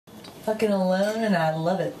fucking alone and I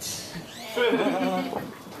love it.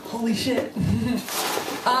 Holy shit.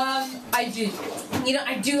 I do,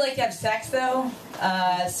 I do like to have sex though,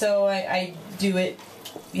 so I do it,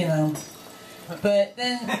 but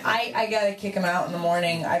then I gotta kick him out in the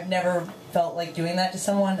morning. I've never felt like doing that to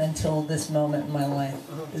someone until this moment in my life.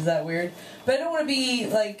 Is that weird? But I don't want to be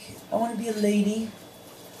like, I want to be a lady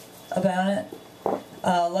about it.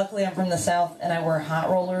 Luckily I'm from the South and I wear hot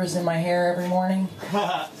rollers in my hair every morning.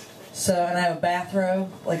 So, and I have a bathrobe,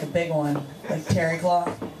 like a big one, like terry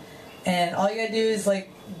cloth. And all you gotta do is like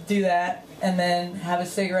do that and then have a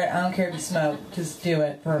cigarette. I don't care if you smoke, just do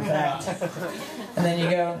it for a fact. And then you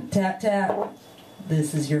go tap tap.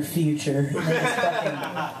 This is your future. And they just fucking,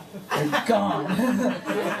 they're gone.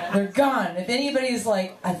 They're gone. If anybody's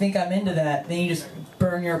like, I think I'm into that, then you just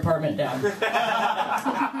burn your apartment down.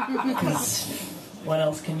 Because what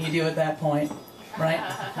else can you do at that point, right?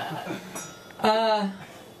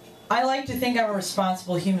 I like to think I'm a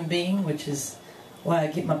responsible human being, which is why I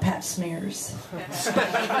get my pap smears.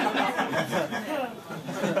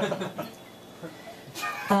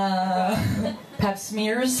 Pap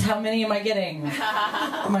smears? How many am I getting?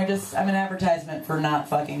 I'm an advertisement for not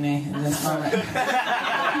fucking me in this moment.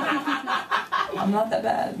 I'm not that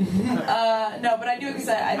bad. No, but I do it because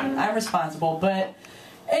I'm responsible. But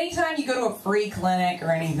anytime you go to a free clinic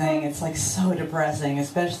or anything, it's like so depressing,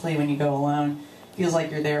 especially when you go alone. It feels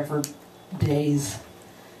like you're there for days.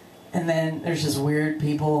 And then there's just weird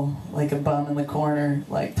people, like a bum in the corner,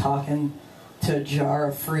 like talking to a jar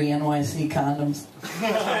of free NYC condoms.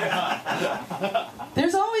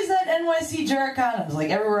 There's always that NYC jar of condoms, like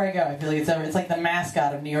everywhere I go. I feel like it's like the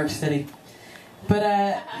mascot of New York City. But,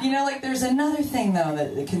 like there's another thing, though,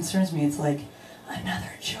 that concerns me. It's like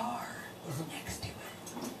another jar is next to it.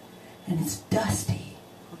 And it's dusty,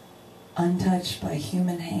 untouched by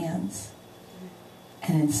human hands.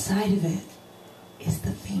 And inside of it is the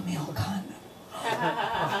female condom.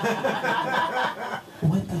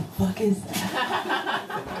 What the fuck is that?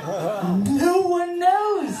 No one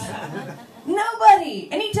knows. Nobody.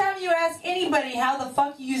 Anytime you ask anybody how the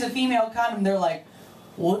fuck you use a female condom, they're like,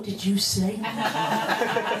 what did you say?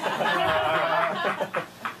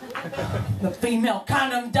 The female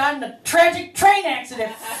condom died in a tragic train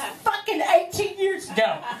accident fucking 18 years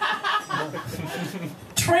ago.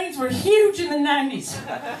 Trains were huge in the 90s.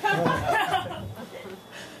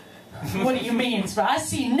 What do you mean? I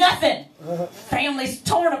see nothing. Families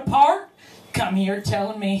torn apart. Come here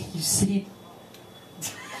telling me you see.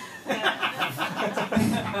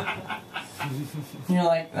 You're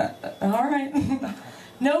like, all right.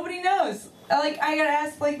 Nobody knows. I gotta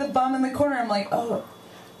ask the bum in the corner. I'm like, oh,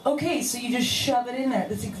 okay, so you just shove it in there.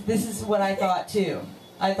 This is what I thought too.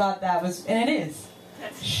 I thought that was, and it is.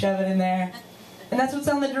 Shove it in there. And that's what's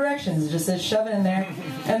on the directions. It just says shove it in there.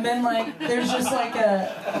 And then there's just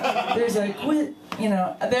there's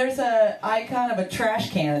a icon of a trash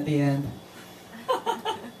can at the end.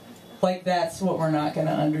 Like that's what we're not going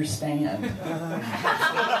to understand.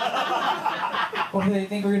 What do they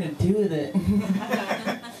think we're going to do with it?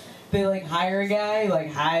 They hire a guy who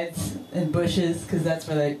hides in bushes because that's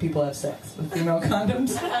where people have sex with female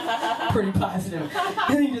condoms. Pretty positive.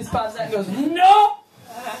 And he just pops out and goes, no!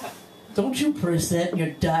 Don't you press that in your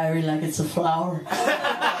diary like it's a flower.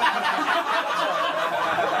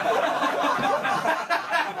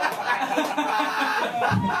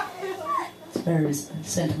 It's very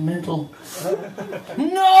sentimental.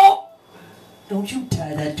 No! Don't you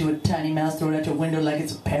tie that to a tiny mouse, throw it out your window like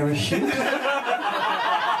it's a parachute.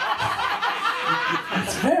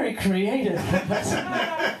 It's very creative.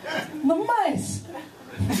 The mice.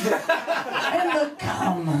 And the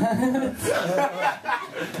cum.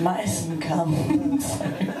 Mice and cum.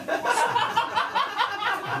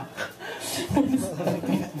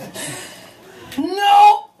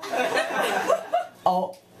 No!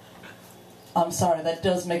 Oh, I'm sorry, that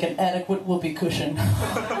does make an adequate whoopee cushion.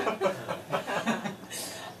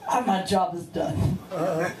 My job is done.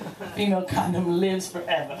 Female condom lives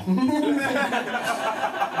forever.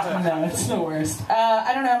 No, it's the worst.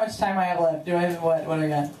 I don't know how much time I have left. Do I have what? What do I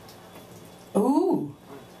got? Ooh.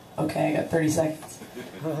 Okay, I got 30 seconds.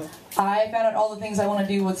 I found out all the things I want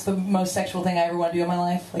to do. What's the most sexual thing I ever want to do in my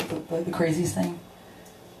life? The craziest thing?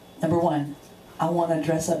 Number 1, I want to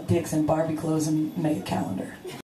dress up dicks in Barbie clothes and make a calendar.